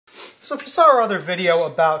So if you saw our other video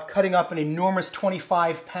about cutting up an enormous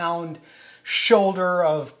 25-pound shoulder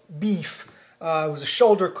of beef, it was a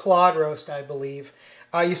shoulder clod roast, I believe.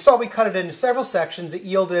 You saw we cut it into several sections. It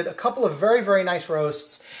yielded a couple of very, very nice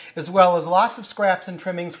roasts, as well as lots of scraps and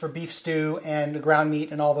trimmings for beef stew and ground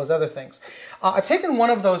meat and all those other things. I've taken one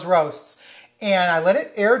of those roasts and I let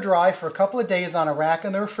it air dry for a couple of days on a rack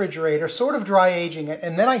in the refrigerator, sort of dry aging it,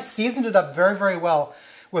 and then I seasoned it up very, very well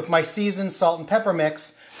with my seasoned salt and pepper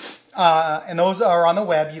mix. And those are on the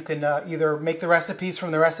web. You can either make the recipes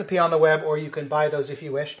from the recipe on the web, or you can buy those if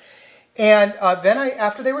you wish. And then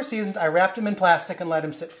after they were seasoned, I wrapped them in plastic and let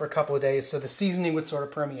them sit for a couple of days so the seasoning would sort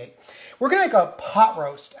of permeate. We're going to make a pot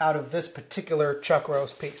roast out of this particular chuck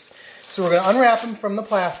roast piece. So we're going to unwrap them from the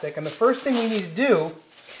plastic, and the first thing we need to do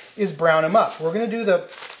is brown them up. We're going to do the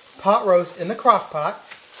pot roast in the crock pot.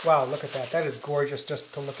 Wow, look at that. That is gorgeous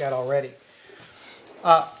just to look at already.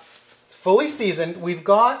 It's fully seasoned. We've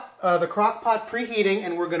got the crock pot preheating,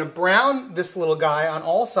 and we're going to brown this little guy on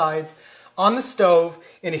all sides on the stove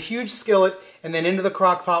in a huge skillet, and then into the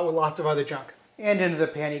crock pot with lots of other junk. And into the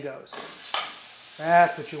pan he goes.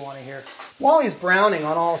 That's what you want to hear. While he's browning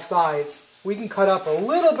on all sides, we can cut up a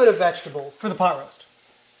little bit of vegetables for the pot roast.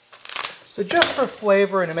 So just for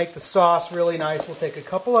flavor and to make the sauce really nice, we'll take a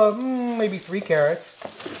couple of, maybe 3 carrots.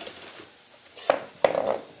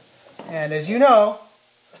 And as you know,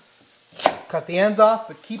 cut the ends off,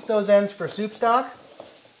 but keep those ends for soup stock.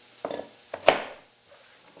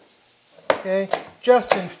 Okay,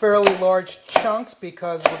 just in fairly large chunks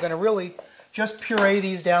because we're going to really just puree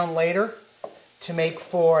these down later to make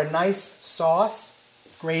for a nice sauce,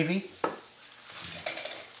 gravy.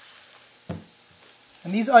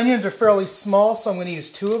 And these onions are fairly small, so I'm going to use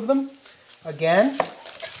 2 of them. Again,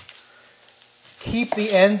 keep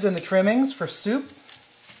the ends and the trimmings for soup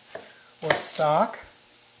or stock.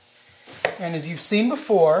 And as you've seen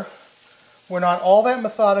before, we're not all that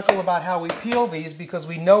methodical about how we peel these because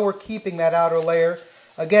we know we're keeping that outer layer,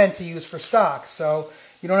 again, to use for stock. So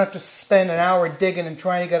you don't have to spend an hour digging and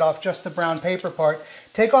trying to get off just the brown paper part.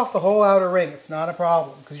 Take off the whole outer ring. It's not a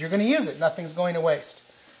problem because you're going to use it. Nothing's going to waste.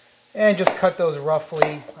 And just cut those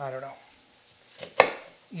roughly, I don't know,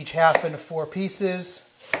 each half into 4 pieces.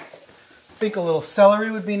 I think a little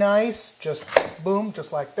celery would be nice. Just boom,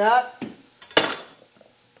 just like that.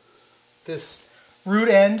 This root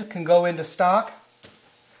end can go into stock.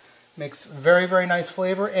 Makes very, very nice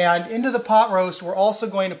flavor. And into the pot roast, we're also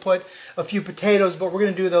going to put a few potatoes, but we're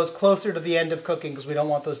going to do those closer to the end of cooking because we don't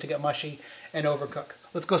want those to get mushy and overcook.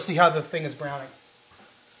 Let's go see how the thing is browning.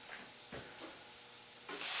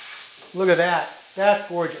 Look at that. That's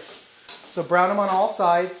gorgeous. So brown them on all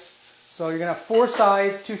sides. So you're going to have 4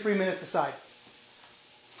 sides, 2-3 minutes a side.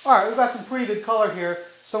 All right, we've got some pretty good color here.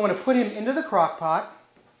 So I'm going to put him into the crock pot.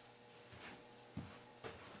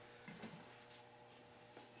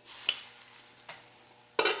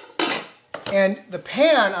 And the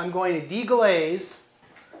pan I'm going to deglaze.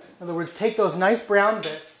 In other words, take those nice brown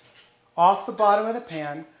bits off the bottom of the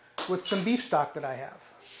pan with some beef stock that I have.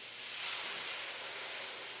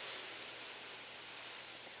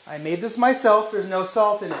 I made this myself. There's no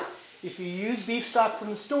salt in it. If you use beef stock from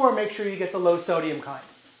the store, make sure you get the low sodium kind.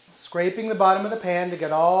 Scraping the bottom of the pan to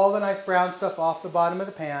get all the nice brown stuff off the bottom of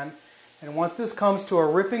the pan. And once this comes to a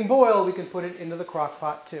ripping boil, we can put it into the crock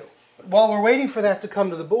pot too. While we're waiting for that to come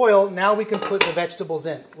to the boil, now we can put the vegetables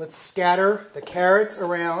in. Let's scatter the carrots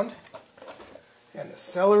around, and the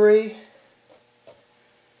celery,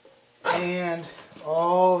 and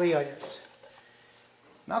all the onions.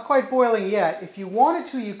 Not quite boiling yet. If you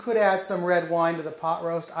wanted to, you could add some red wine to the pot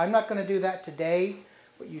roast. I'm not going to do that today,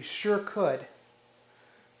 but you sure could.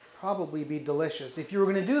 Probably be delicious. If you were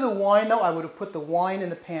going to do the wine, though, I would have put the wine in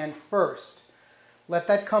the pan first. Let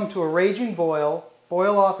that come to a raging boil.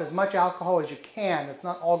 Boil off as much alcohol as you can. It's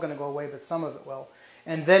not all going to go away, but some of it will.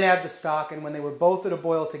 And then add the stock, and when they were both at a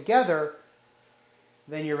boil together,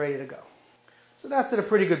 then you're ready to go. So that's at a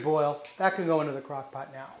pretty good boil. That can go into the crock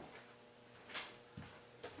pot now.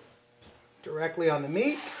 Directly on the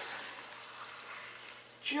meat.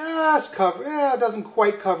 Just cover, it doesn't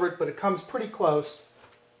quite cover it, but it comes pretty close.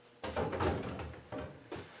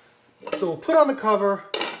 So we'll put on the cover.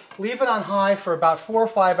 Leave it on high for about 4 or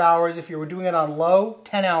 5 hours. If you were doing it on low,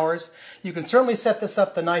 10 hours. You can certainly set this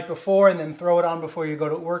up the night before and then throw it on before you go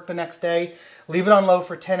to work the next day. Leave it on low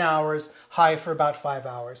for 10 hours, high for about 5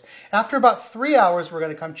 hours. After about 3 hours, we're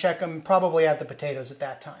going to come check them and probably add the potatoes at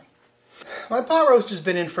that time. My pot roast has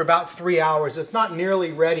been in for about 3 hours. It's not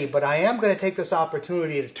nearly ready, but I am going to take this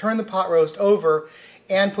opportunity to turn the pot roast over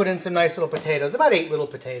and put in some nice little potatoes, about 8 little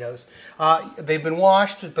potatoes. They've been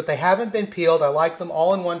washed, but they haven't been peeled. I like them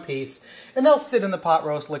all in one piece. And they'll sit in the pot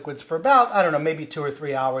roast liquids for about, I don't know, maybe 2 or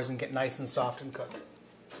 3 hours and get nice and soft and cooked.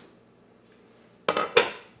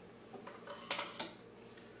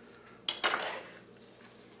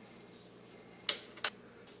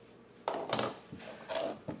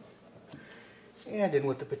 And in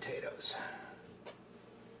with the potatoes.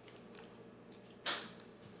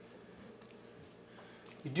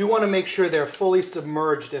 You do want to make sure they're fully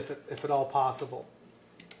submerged if at all possible.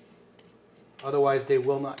 Otherwise they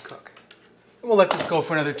will not cook. And we'll let this go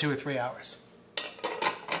for another 2 or 3 hours.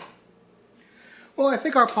 Well, I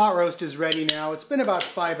think our pot roast is ready now. It's been about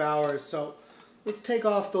 5 hours, so let's take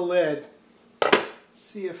off the lid.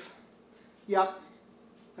 See if, yep,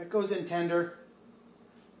 that goes in tender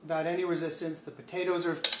without any resistance. The potatoes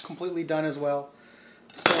are completely done as well.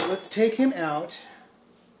 So let's take him out.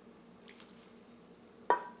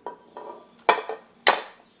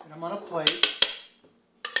 Set him on a plate.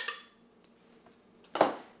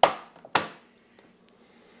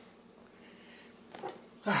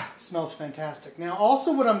 Smells fantastic. Now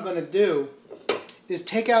also what I'm going to do is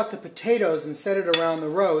take out the potatoes and set it around the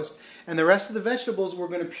roast, and the rest of the vegetables we're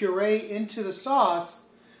going to puree into the sauce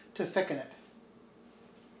to thicken it.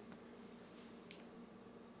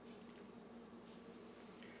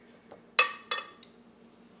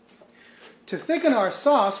 To thicken our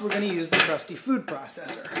sauce, we're going to use the trusty food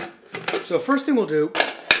processor. So first thing we'll do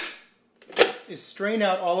is strain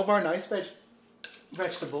out all of our nice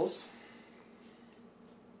vegetables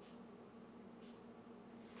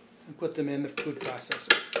and put them in the food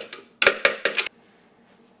processor.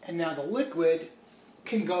 And now the liquid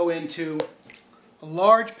can go into a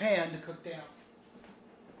large pan to cook down.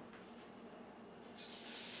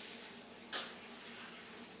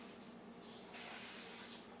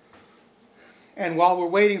 And while we're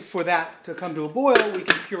waiting for that to come to a boil, we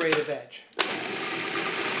can puree the veg.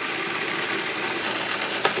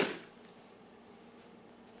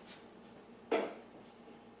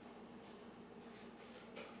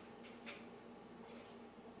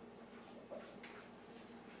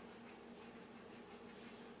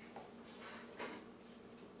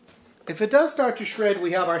 If it does start to shred,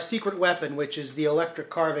 we have our secret weapon, which is the electric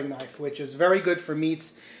carving knife, which is very good for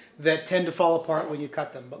meats that tend to fall apart when you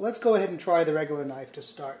cut them. But let's go ahead and try the regular knife to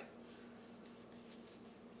start.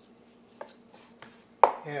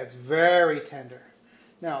 Yeah, it's very tender.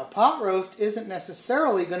 Now, a pot roast isn't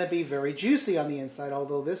necessarily going to be very juicy on the inside,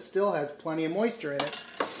 although this still has plenty of moisture in it,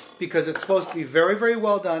 because it's supposed to be very, very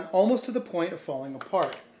well done, almost to the point of falling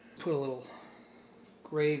apart. Put a little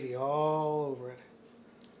gravy all over it.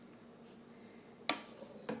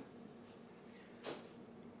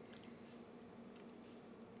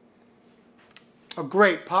 A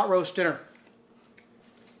great pot roast dinner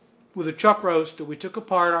with a chuck roast that we took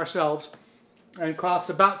apart ourselves, and costs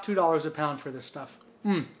about $2 a pound for this stuff.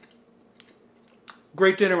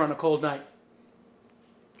 Great dinner on a cold night.